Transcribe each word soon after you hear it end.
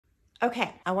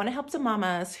Okay, I want to help some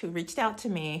mamas who reached out to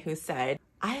me who said,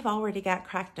 I have already got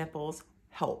cracked nipples.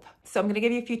 Help. So I'm going to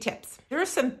give you a few tips. There are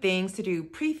some things to do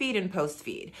pre-feed and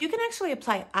post-feed. You can actually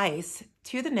apply ice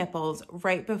to the nipples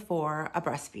right before a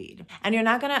breastfeed. And you're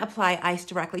not going to apply ice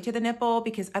directly to the nipple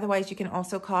because otherwise you can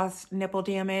also cause nipple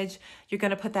damage. You're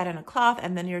going to put that in a cloth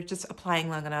and then you're just applying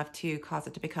long enough to cause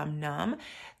it to become numb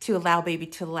to allow baby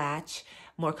to latch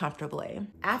more comfortably.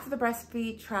 After the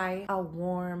breastfeed, try a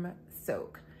warm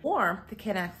soak. Warmth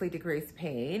can actually decrease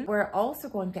pain. We're also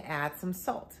going to add some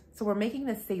salt. So we're making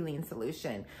this saline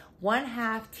solution.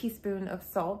 1/2 teaspoon of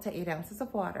salt to 8 ounces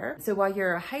of water. So while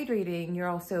you're hydrating, you're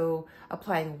also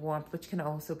applying warmth, which can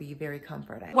also be very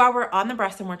comforting. While we're on the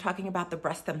breast and we're talking about the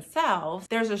breasts themselves,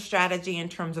 there's a strategy in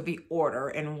terms of the order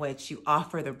in which you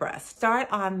offer the breast. Start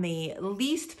on the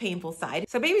least painful side.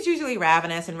 So baby's usually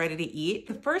ravenous and ready to eat.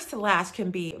 The first to last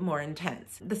can be more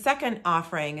intense. The second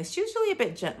offering is usually a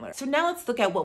bit gentler. So now let's look at what